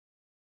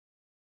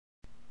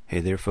Hey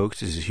there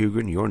folks, this is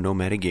Hyugren, your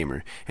nomadic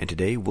gamer, and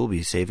today we'll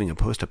be saving a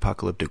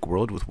post-apocalyptic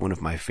world with one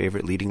of my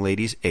favorite leading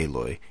ladies,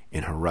 Aloy,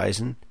 in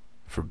Horizon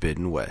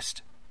Forbidden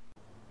West.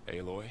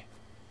 Aloy?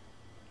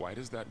 Why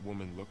does that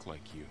woman look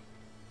like you?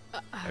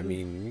 I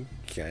mean,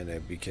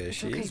 kinda because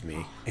she is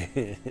me.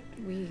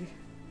 We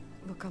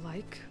look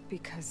alike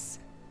because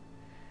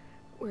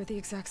we're the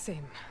exact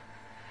same.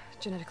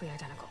 Genetically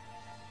identical.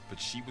 But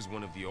she was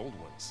one of the old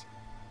ones.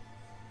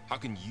 How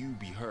can you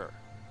be her?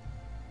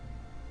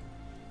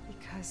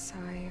 Because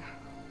I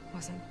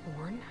wasn't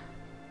born.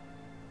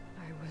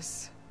 I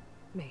was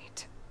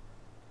made.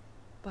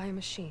 By a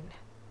machine.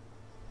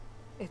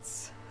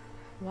 It's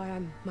why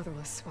I'm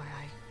motherless, why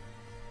I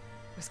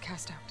was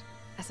cast out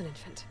as an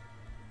infant.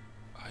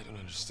 I don't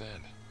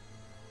understand.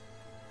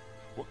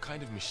 What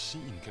kind of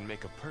machine can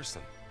make a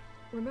person?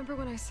 Remember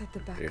when I said the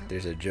backup?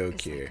 There's a joke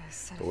is here, like a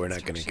set but of we're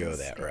not going to go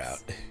instructions? that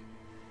route.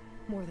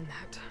 It's more than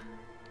that.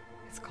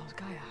 It's called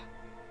Gaia.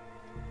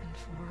 And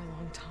for a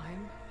long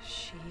time,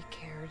 she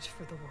cared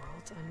for the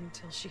world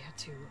until she had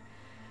to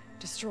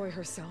destroy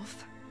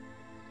herself.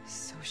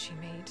 So she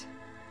made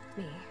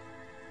me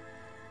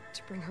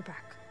to bring her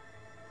back.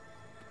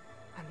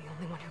 I'm the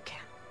only one who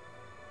can.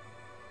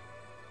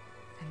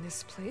 And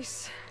this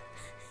place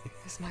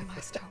is my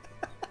last hope.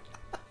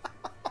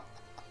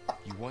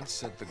 You once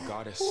said the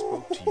goddess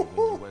spoke to you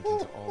when you went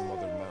into All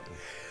Mother Mountain.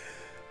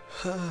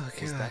 Oh,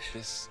 gosh. Was that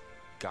this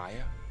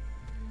Gaia?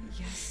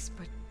 Yes,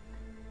 but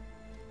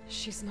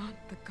she's not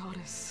the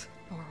goddess,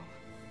 Laurel.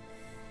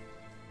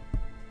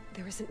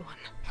 There isn't one.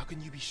 How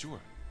can you be sure?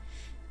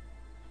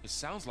 It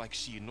sounds like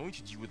she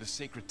anointed you with a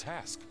sacred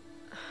task.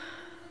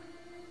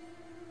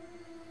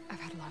 I've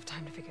had a lot of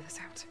time to figure this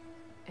out.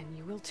 And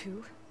you will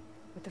too,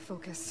 with the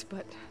focus.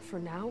 But for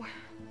now,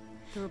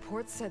 the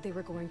reports said they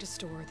were going to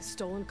store the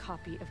stolen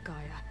copy of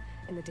Gaia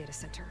in the data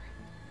center.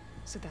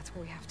 So that's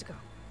where we have to go.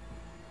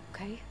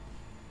 Okay?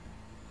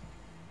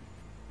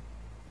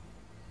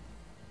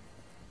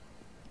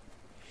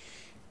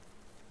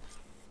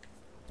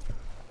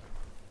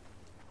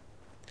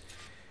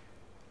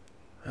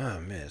 Oh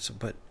man, so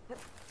but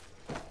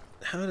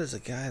how does a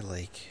guy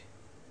like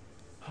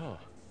Look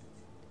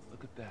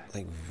at that.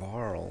 like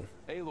Varl?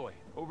 Aloy,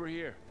 over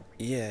here.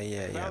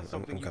 Yeah. Found I'm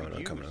something you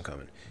coming. could I'm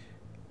coming.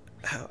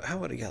 How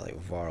would a guy like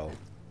Varl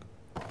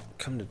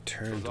come to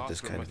terms with this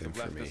Oscar kind of must have left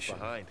us information?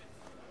 behind.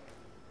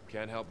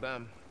 Can't help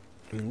them.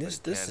 I mean, this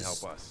Can't is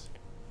help us.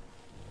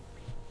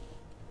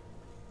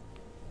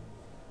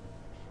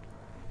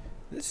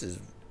 this is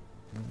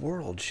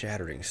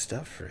world-shattering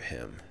stuff for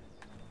him.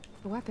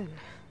 A weapon.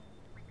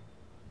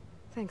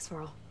 Thanks,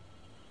 Varl.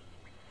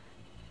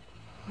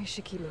 We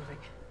should keep moving.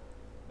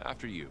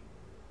 After you.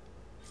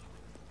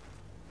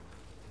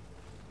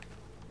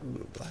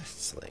 Ooh,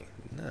 blast sling,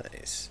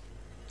 nice.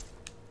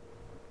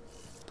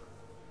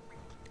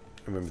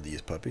 Remember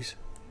these puppies?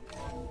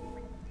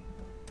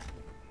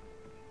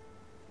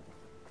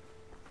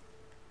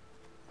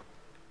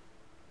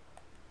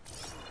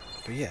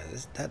 But yeah,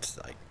 that's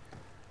like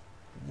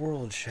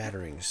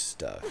world-shattering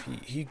stuff.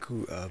 He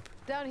grew up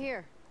Down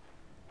here.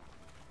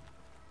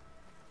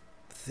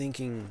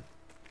 thinking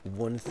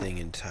one thing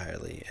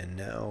entirely, and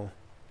now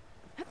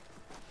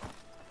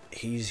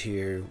he's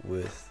here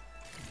with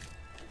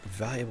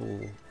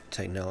valuable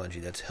technology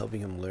that's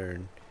helping him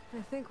learn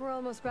I think we're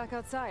almost back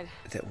outside.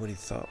 that what he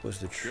thought was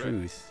the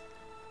truth,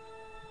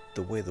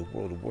 the way the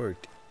world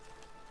worked,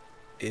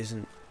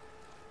 isn't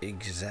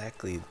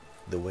exactly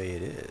the way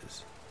it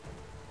is.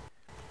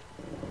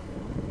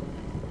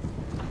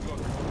 Look,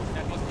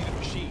 that must be the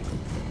machine.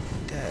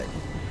 That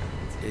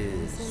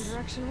In the same is...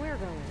 direction we're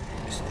going.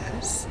 Is that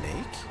a snake?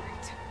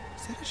 Right.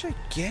 Is that a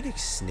gigantic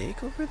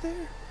snake over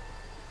there?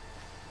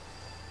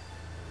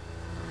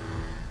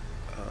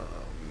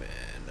 Oh man,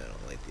 I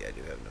don't like the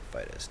idea of having to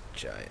fight a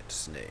giant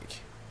snake.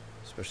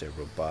 Especially a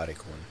robotic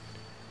one.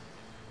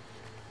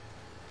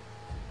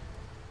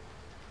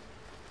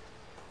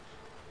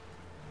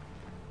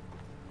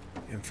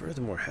 And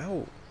furthermore,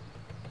 how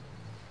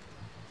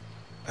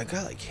a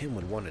guy like him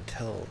would want to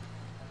tell...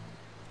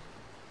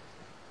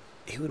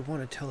 He would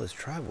want to tell his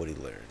tribe what he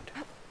learned.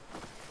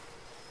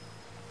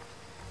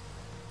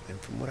 And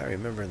from what I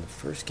remember in the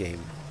first game,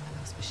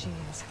 Those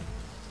machines.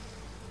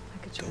 I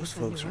could those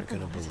folks aren't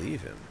going to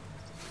believe him.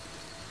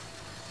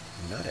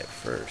 Not at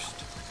first.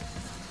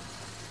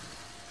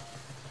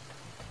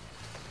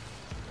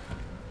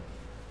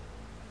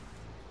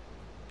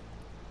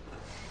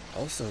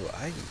 Also,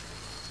 I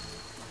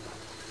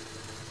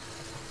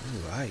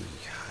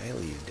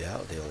highly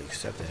doubt they'll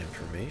accept that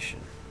information.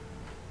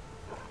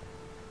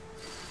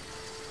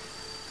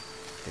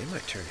 They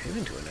might turn him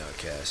into an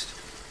outcast.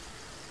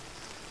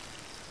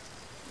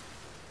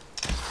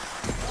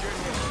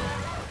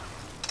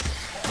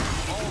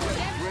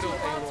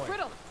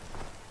 Brittle.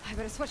 I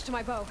better switch to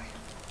my bow.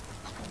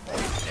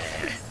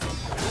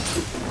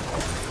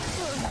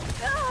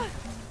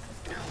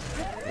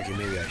 Okay,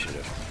 maybe I should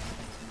have.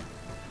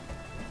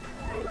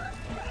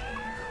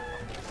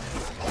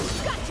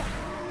 Gotcha!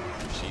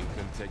 Machine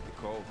couldn't take the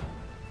cold.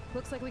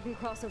 Looks like we can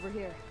cross over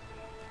here.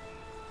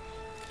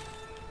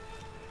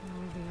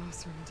 the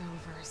Osram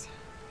Delvers.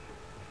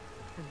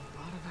 And a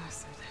lot of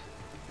acid.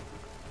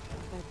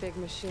 That big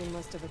machine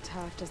must have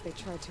attacked as they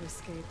tried to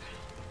escape.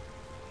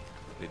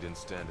 They didn't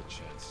stand a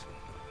chance.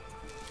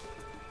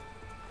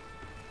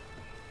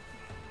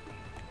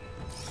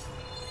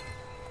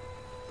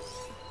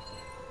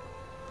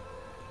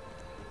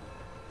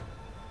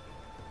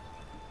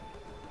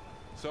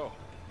 So,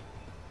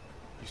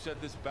 you said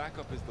this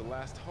backup is the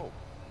last hope.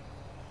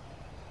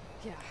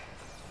 Yeah.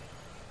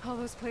 All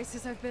those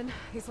places I've been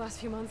these last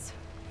few months,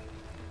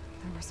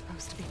 there were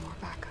supposed to be more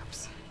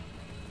backups.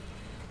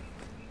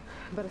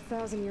 But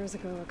 1,000 years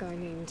ago, a guy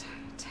named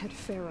Ted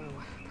Farrow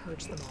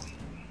purged them all.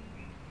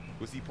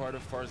 Was he part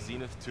of Far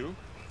Zenith too?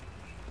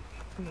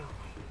 No.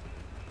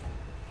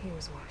 He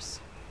was worse.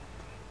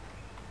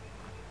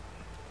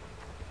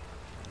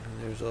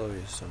 There's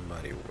always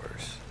somebody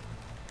worse.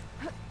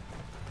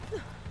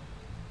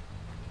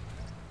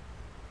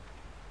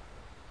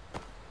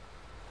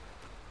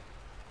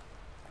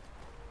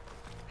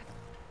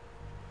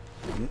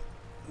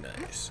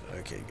 Nice.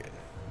 Okay, good.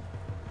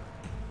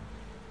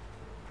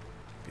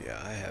 But yeah,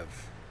 I have,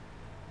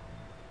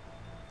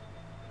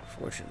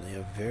 fortunately,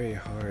 a very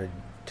hard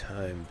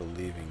time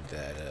believing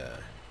that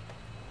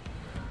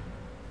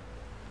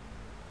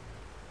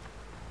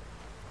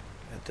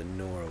that the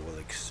Nora will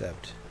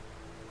accept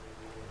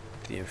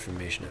the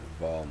information that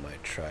Varl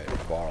might try to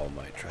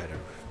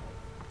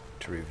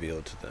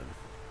reveal to them.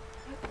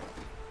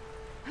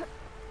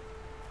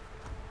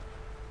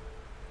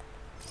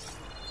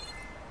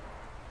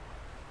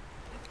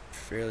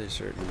 Fairly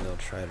certain they'll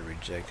try to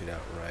reject it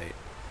outright.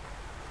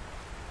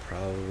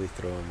 Probably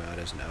throw him out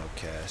as an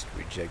outcast,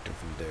 reject him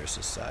from their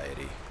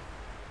society.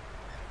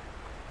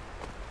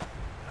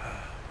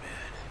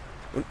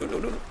 Oh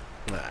man. No.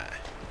 Ah.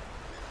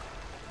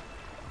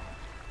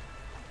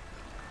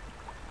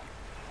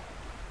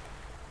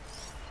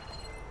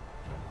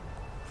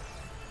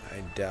 I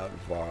doubt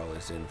Varl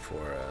is in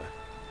for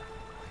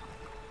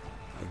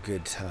a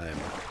good time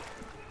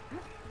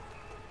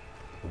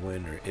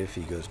when or if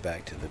he goes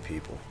back to the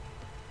people.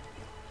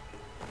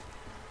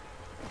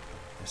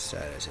 As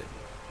sad as it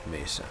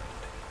may sound.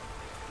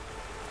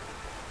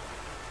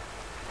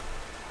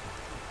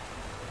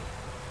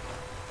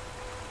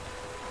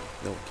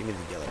 No, give me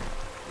the yellow.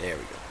 There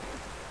we go.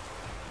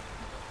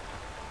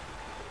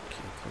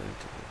 Can't climb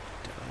to the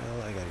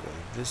dial. I gotta go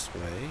this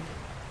way.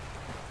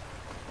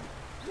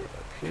 Go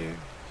up here,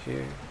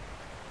 here,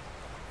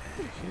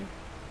 and here,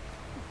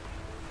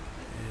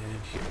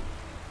 and here.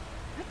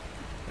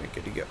 Alright,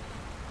 good to go.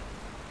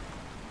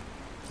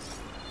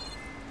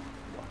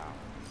 Wow.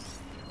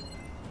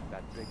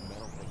 That big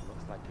metal thing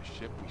looks like the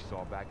ship we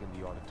saw back in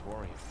the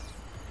auditorium.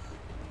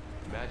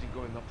 Imagine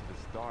going up to the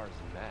stars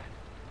in that.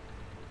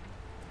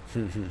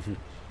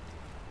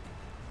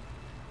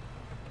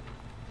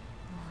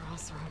 More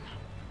Osram.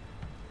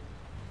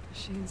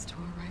 Machines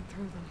tore right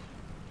through them.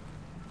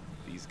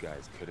 These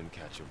guys couldn't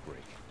catch a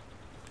break.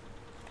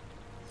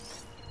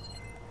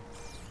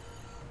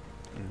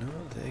 No,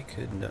 they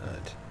could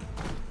not.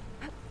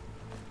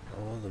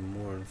 All the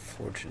more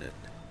unfortunate.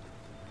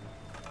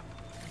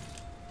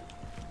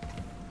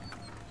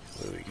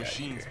 What do we got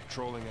Machines here?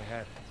 patrolling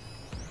ahead.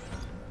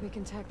 We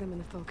can tag them in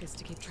the focus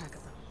to keep track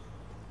of them.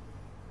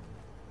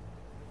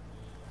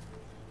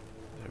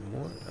 Are there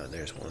more? Oh,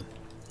 there's one.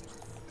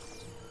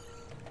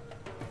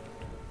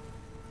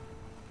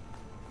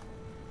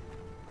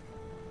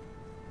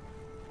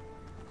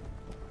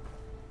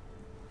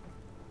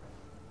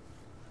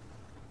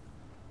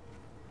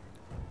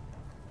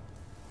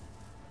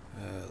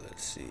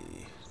 Let's see.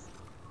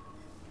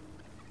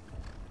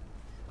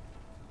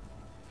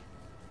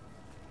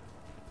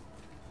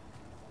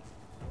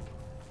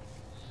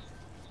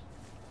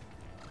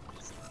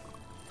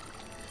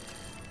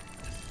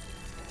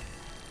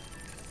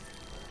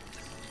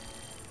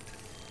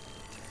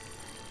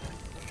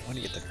 I want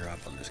to get the drop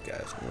on this guy,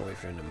 so I'm gonna wait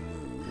for him to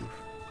move.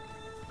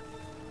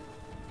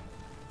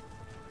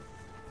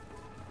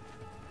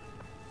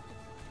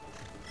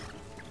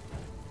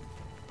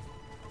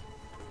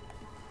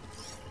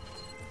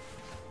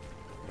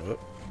 Oh,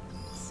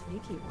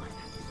 Sneaky one.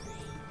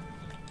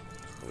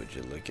 would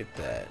you look at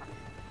that?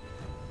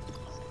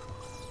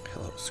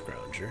 Hello,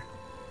 Scrounger.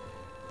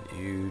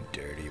 You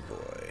dirty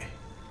boy.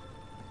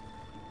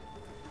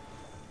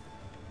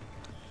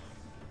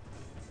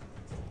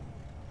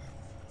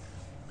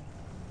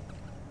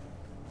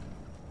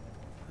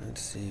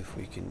 Let's see if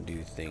we can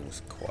do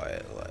things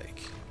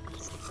quiet-like.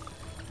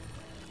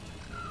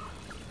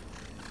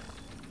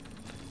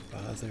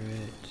 Bother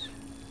it.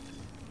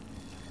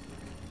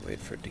 Wait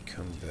for it to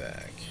come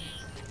back.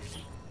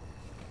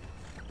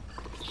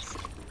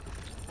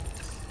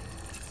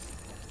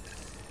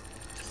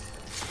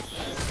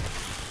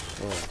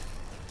 Oh,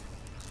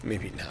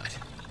 maybe not.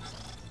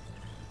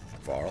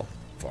 Varl,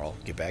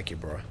 get back here,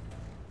 bro.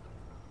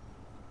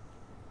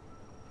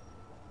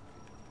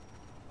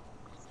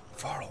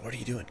 Varl, what are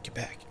you doing? Get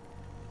back.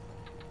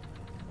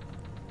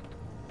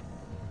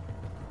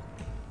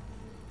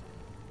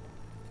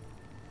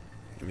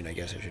 I mean, I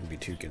guess I shouldn't be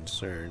too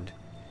concerned.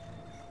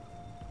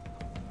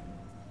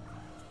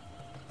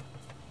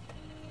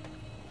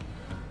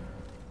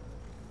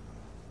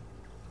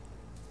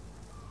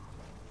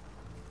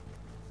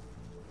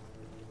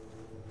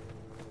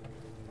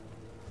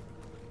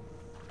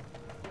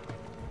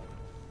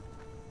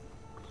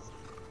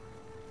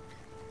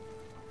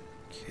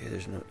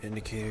 there's no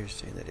indicator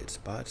saying that it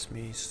spots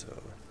me, so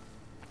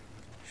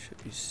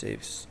should be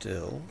safe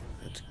still.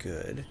 That's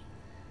good.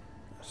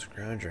 The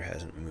scrounger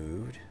hasn't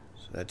moved,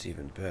 so that's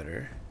even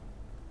better.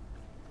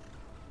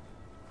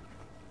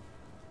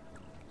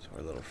 So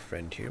our little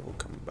friend here will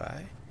come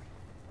by.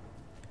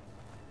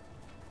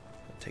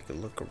 We'll take a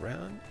look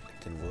around,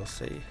 and then we'll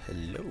say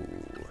hello.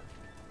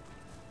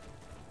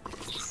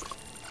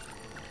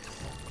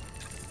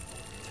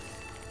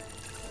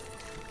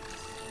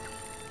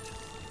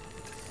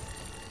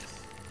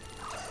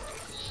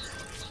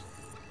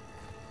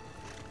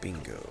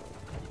 Bingo.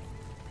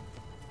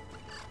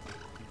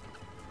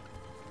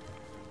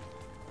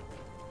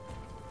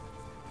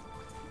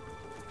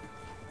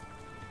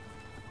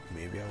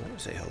 Maybe I won't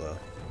say hello.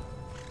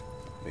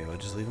 Maybe I'll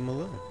just leave him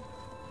alone.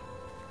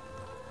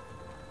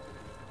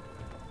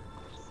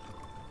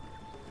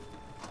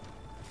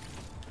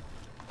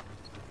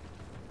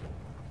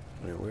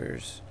 Wait,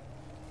 where's...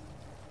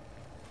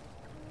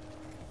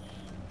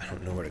 I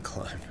don't know where to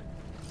climb.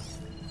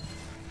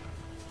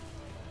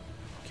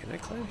 Can I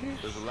climb here?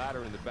 There's a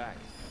ladder in the back.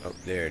 Oh,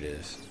 there it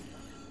is.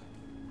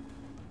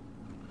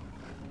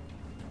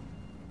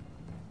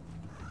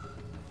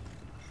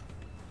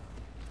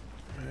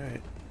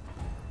 Alright.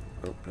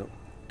 Oh, nope.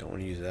 Don't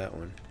want to use that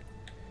one.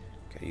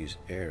 Gotta use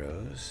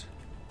arrows.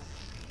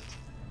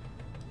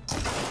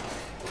 Okay,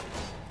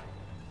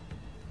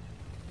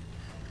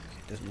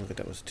 doesn't look like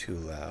that was too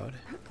loud.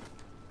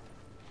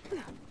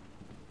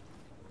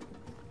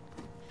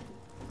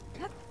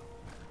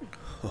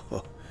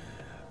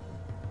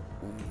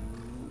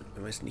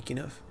 Am I sneaky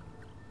enough?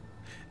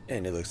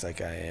 And it looks like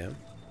I am.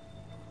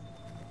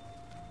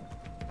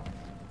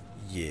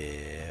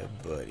 Yeah,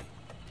 buddy.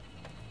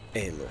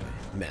 Aloy,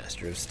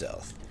 master of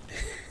stealth.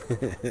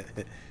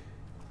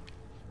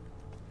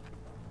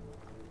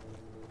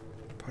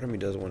 Part of me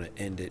does want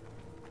to end it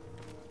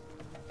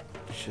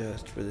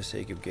just for the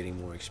sake of getting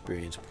more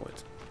experience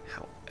points.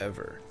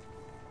 However,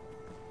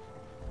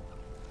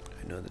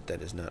 I know that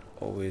that is not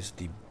always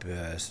the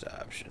best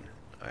option.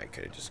 I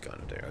could have just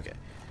gone up there. Okay.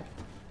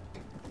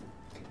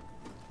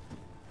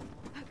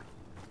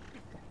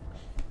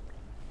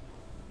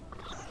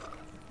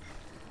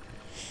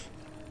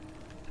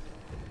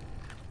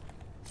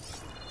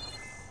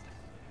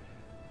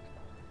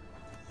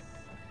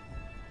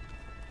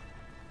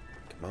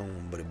 Come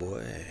on, buddy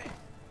boy.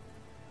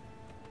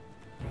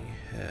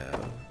 We have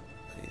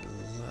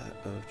a lot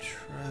of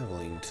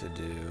traveling to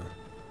do.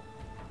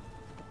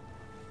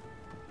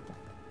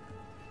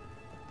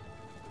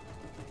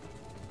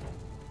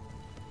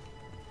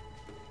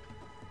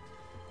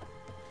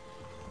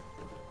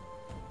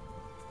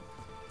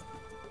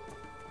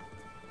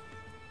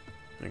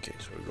 Okay,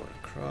 so we're going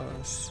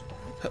across.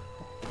 Hup.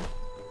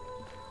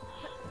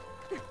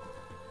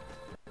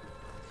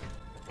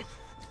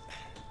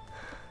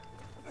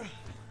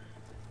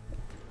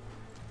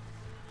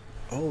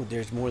 Oh,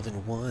 there's more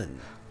than one.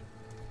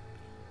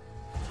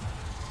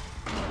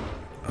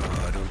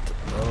 Oh, don't.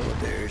 Oh,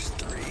 there's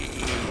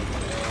three.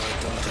 Oh,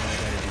 don't tell me I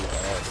gotta do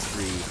all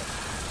three.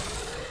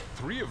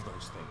 3 of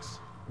those things.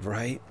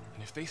 Right?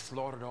 And if they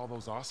slaughtered all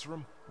those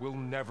Oseram, we'll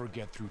never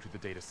get through to the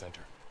data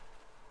center.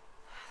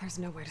 There's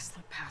no way to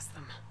slip past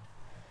them.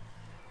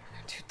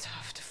 They're too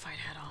tough to fight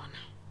head on.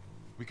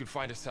 We could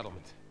find a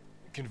settlement.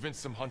 Convince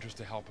some hunters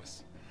to help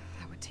us.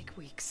 That would take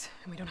weeks,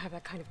 and we don't have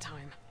that kind of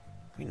time.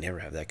 We never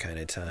have that kind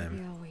of time.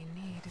 Maybe all we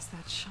need is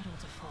that shuttle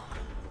to fall.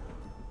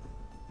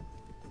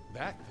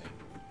 That thing?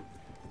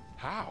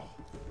 How?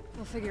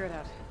 We'll figure it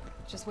out.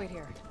 Just wait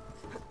here.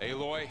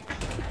 Aloy.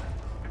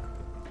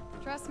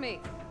 Trust me.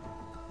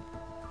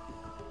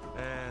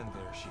 And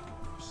there she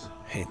goes.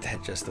 Ain't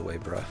that just the way,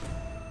 bruh?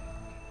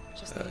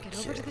 Just need to get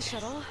over to the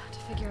shuttle to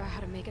figure out how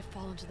to make it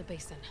fall into the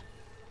basin.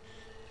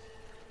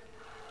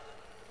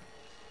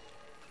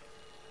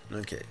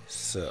 Okay,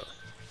 so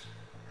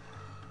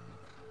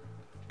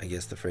I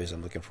guess the phrase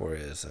I'm looking for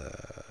is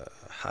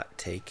hot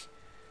take.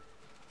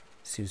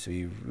 Seems to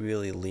be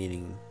really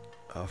leaning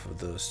off of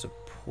those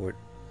support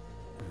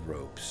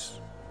ropes,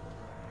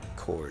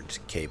 cords,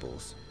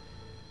 cables.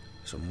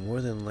 So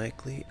more than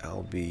likely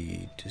I'll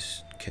be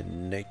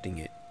disconnecting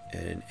it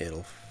and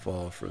it'll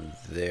fall from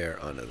there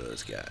onto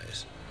those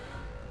guys.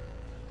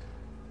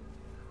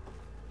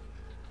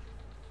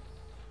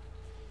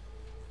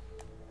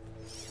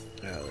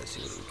 Let's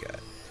see what we got.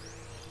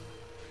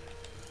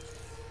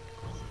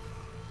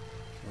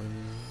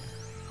 1,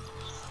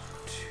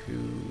 2.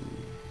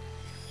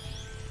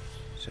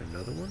 Is there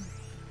another one?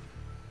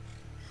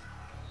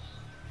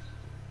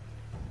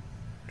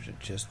 Or is it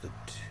just the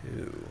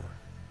 2?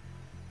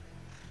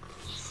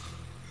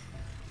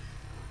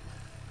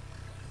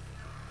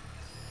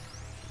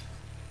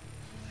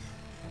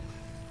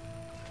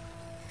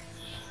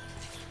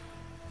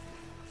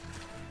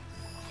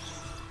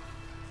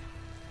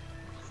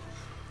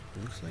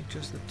 Looks like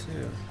just the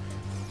 2.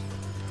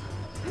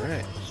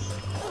 Alright.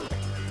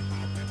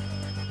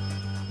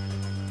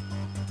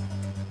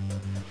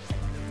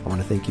 I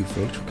want to thank you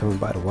folks for coming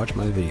by to watch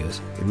my videos.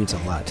 It means a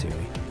lot to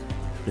me.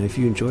 Now if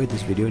you enjoyed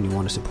this video and you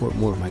want to support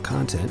more of my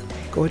content,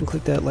 go ahead and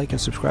click that like and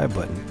subscribe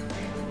button.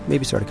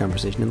 Maybe start a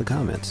conversation in the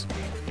comments.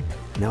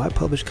 Now I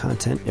publish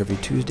content every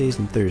Tuesdays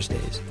and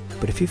Thursdays,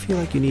 but if you feel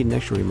like you need an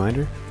extra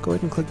reminder, go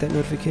ahead and click that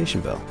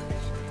notification bell.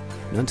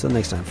 And until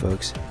next time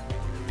folks,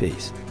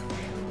 peace.